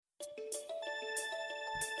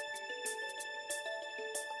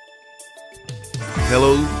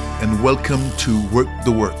Hello and welcome to Work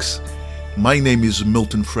the Works. My name is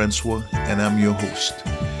Milton Francois and I'm your host.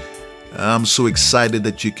 I'm so excited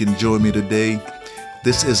that you can join me today.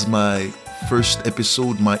 This is my first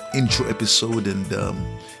episode, my intro episode, and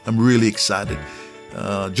I'm really excited.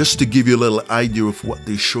 Just to give you a little idea of what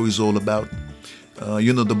this show is all about.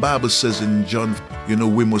 The Bible says in John,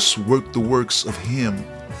 we must work the works of Him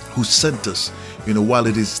who sent us, while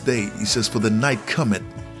it is day. He says, for the night cometh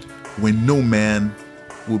when no man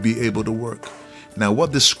will be able to work. Now,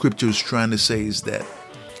 what this scripture is trying to say is that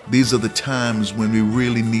these are the times when we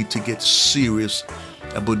really need to get serious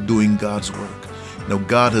about doing God's work. Now,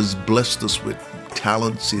 God has blessed us with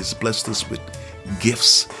talents. He has blessed us with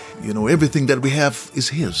gifts. Everything that we have is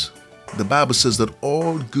His. The Bible says that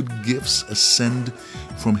all good gifts ascend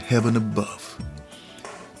from heaven above.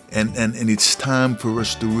 And it's time for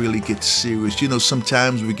us to really get serious.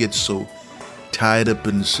 Sometimes we get so tied up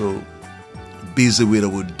and so busy with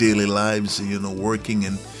our daily lives, working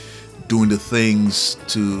and doing the things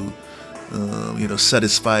to,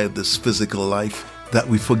 satisfy this physical life, that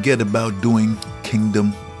we forget about doing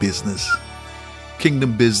kingdom business.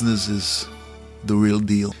 Kingdom business is the real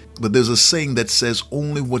deal. But there's a saying that says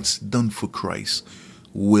only what's done for Christ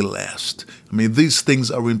will last. These things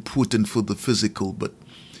are important for the physical, but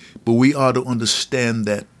we ought to understand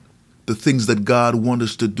that the things that God wants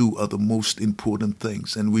us to do are the most important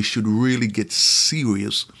things, and we should really get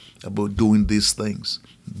serious about doing these things.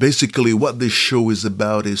 Basically, what this show is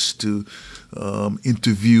about is to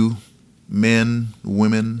interview men,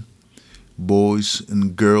 women, boys,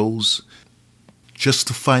 and girls, just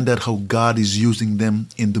to find out how God is using them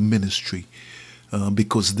in the ministry,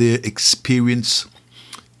 because their experience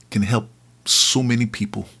can help so many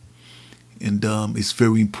people, and it's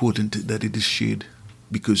very important that it is shared.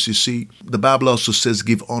 Because you see, the Bible also says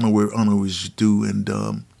give honor where honor is due, and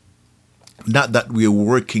not that we are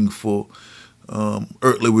working for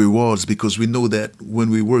earthly rewards, because we know that when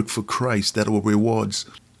we work for Christ, that our rewards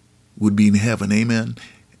would be in heaven. Amen.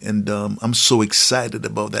 And I'm so excited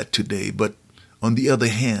about that today. But on the other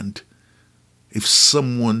hand, if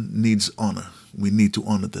someone needs honor, we need to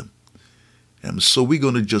honor them. And so we're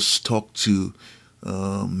going to just talk to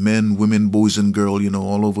men, women, boys, and girls,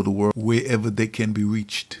 all over the world, wherever they can be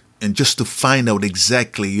reached. And just to find out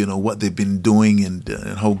exactly, what they've been doing and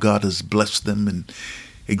how God has blessed them, and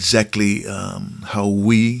exactly how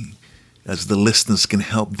we, as the listeners, can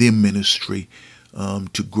help their ministry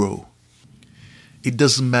to grow. It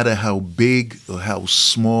doesn't matter how big or how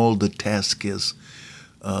small the task is.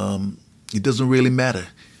 It doesn't really matter.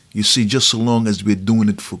 You see, just so long as we're doing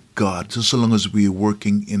it for God, just so long as we're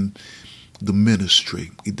working in the ministry,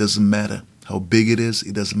 it doesn't matter how big it is,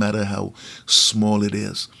 it doesn't matter how small it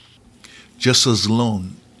is, just as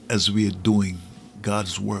long as we are doing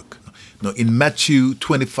God's work. Now, in Matthew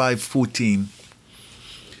 25:14,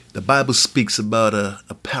 the Bible speaks about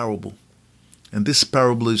a parable, and this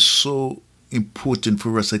parable is so important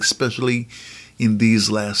for us, especially in these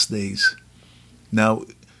last days. Now,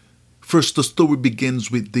 first, the story begins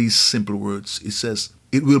with these simple words. It says,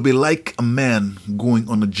 it will be like a man going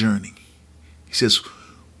on a journey. He says,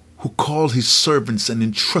 who called his servants and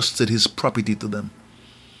entrusted his property to them.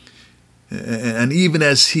 And even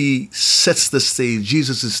as he sets the stage,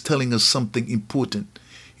 Jesus is telling us something important.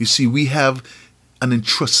 You see, we have an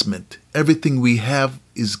entrustment. Everything we have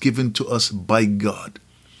is given to us by God.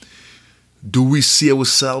 Do we see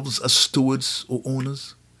ourselves as stewards or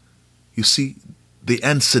owners? You see, the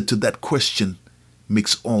answer to that question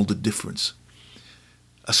makes all the difference.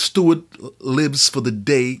 A steward lives for the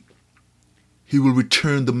day he will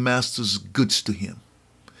return the master's goods to him.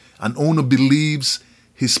 An owner believes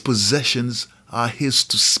his possessions are his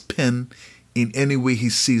to spend in any way he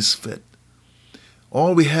sees fit.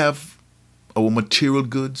 All we have, our material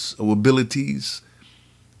goods, our abilities,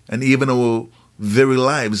 and even our very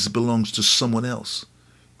lives, belongs to someone else.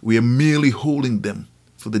 We are merely holding them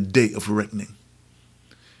for the day of reckoning.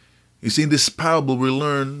 You see, in this parable, we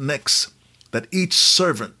learn next that each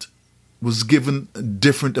servant was given a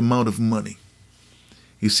different amount of money.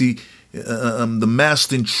 You see, the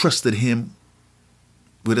master entrusted him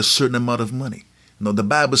with a certain amount of money. Now, the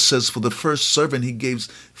Bible says for the first servant, he gave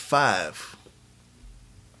 5.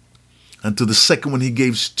 And to the second one, he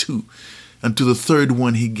gave 2. And to the third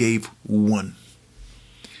one, he gave 1.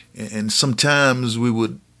 And sometimes we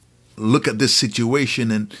would look at this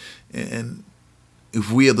situation, and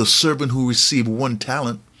if we are the servant who received 1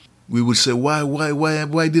 talent, we would say, why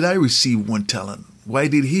did I receive 1 talent? Why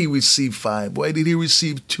did he receive 5? Why did he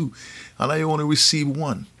receive 2? And I only received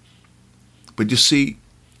 1. But you see,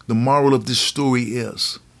 the moral of this story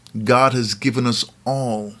is God has given us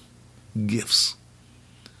all gifts.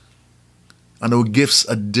 And our gifts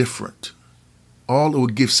are different. All our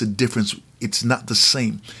gifts are different. It's not the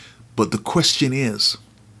same. But the question is,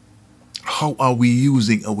 how are we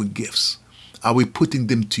using our gifts? Are we putting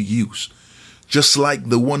them to use? Just like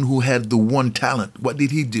the one who had the one talent, what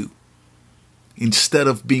did he do? Instead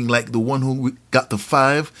of being like the one who got the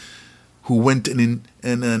 5, who went and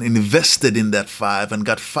invested in that 5 and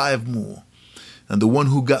got 5 more. And the one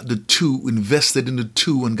who got the 2 invested in the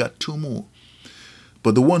 2 and got 2 more.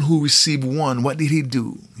 But the one who received 1, what did he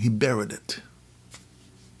do? He buried it.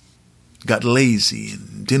 Got lazy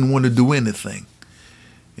and didn't want to do anything.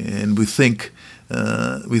 And we think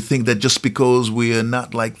that just because we are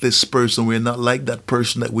not like this person, we're not like that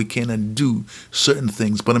person, that we cannot do certain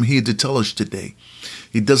things. But I'm here to tell us today,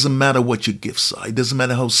 it doesn't matter what your gifts are. It doesn't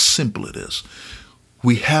matter how simple it is.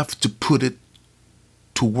 We have to put it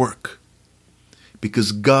to work,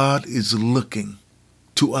 because God is looking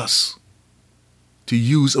to us to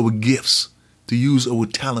use our gifts, to use our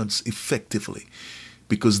talents effectively.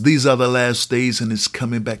 Because these are the last days and it's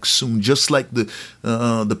coming back soon. Just like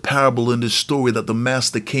the parable in the story that the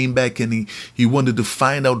master came back and he wanted to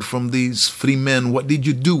find out from these 3 men, what did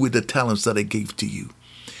you do with the talents that I gave to you?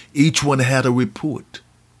 Each one had a report.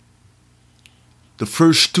 The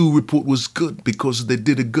first 2 report was good because they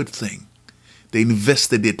did a good thing. They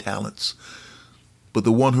invested their talents. But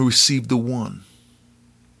the one who received the 1,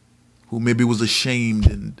 who maybe was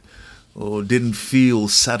ashamed or didn't feel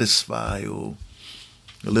satisfied, or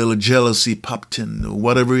a little jealousy popped in, or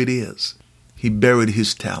whatever it is, he buried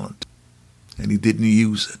his talent and he didn't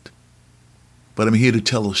use it. But I'm here to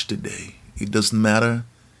tell us today, it doesn't matter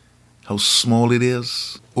how small it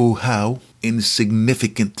is or how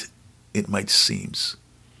insignificant it might seem.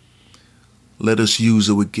 Let us use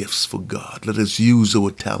our gifts for God. Let us use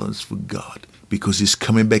our talents for God, because he's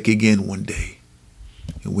coming back again one day.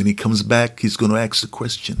 And when he comes back, he's going to ask the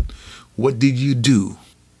question, what did you do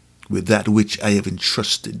with that which I have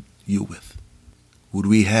entrusted you with? Would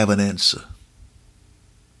we have an answer?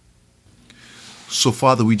 So,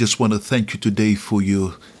 Father, we just want to thank you today for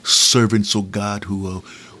your servants, oh God, who are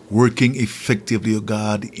working effectively, oh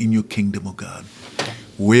God, in your kingdom, oh God.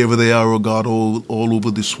 Wherever they are, oh God, all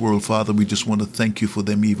over this world, Father, we just want to thank you for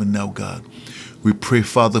them even now, God. We pray,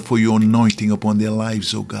 Father, for your anointing upon their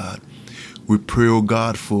lives, oh God. We pray, oh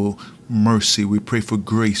God, for mercy. We pray for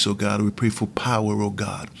grace, oh God. We pray for power, oh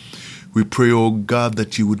God. We pray, oh God,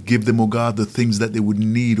 that you would give them, oh God, the things that they would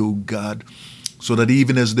need, oh God, so that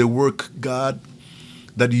even as they work, God,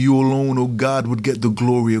 that you alone, oh God, would get the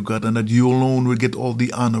glory, oh God, and that you alone would get all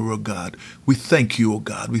the honor, oh God. We thank you, oh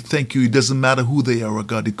God. We thank you. It doesn't matter who they are, oh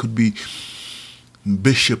God. It could be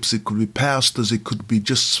bishops, it could be pastors, it could be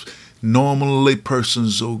just normal lay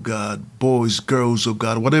persons, oh God, boys, girls, oh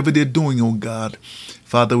God, whatever they're doing, oh God.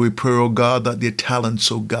 Father, we pray, oh God, that their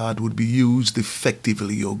talents, oh God, would be used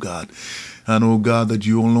effectively, oh God. And, oh God, that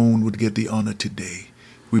you alone would get the honor today.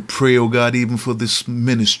 We pray, oh God, even for this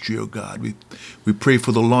ministry, oh God. We pray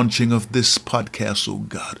for the launching of this podcast, oh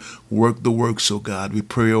God. Work the works, oh God. We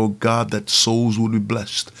pray, oh God, that souls will be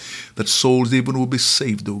blessed, that souls even will be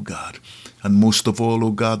saved, oh God. And most of all,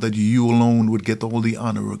 oh God, that you alone would get all the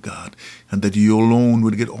honor, oh God, and that you alone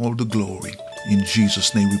would get all the glory. In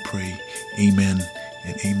Jesus' name we pray. Amen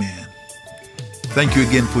and amen. Thank you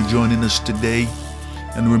again for joining us today.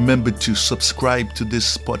 And remember to subscribe to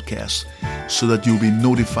this podcast so that you'll be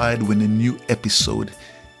notified when a new episode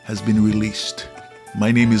has been released.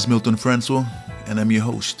 My name is Milton Francois, and I'm your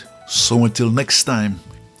host. So until next time,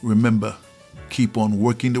 remember, keep on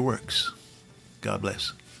working the works. God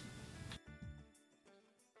bless.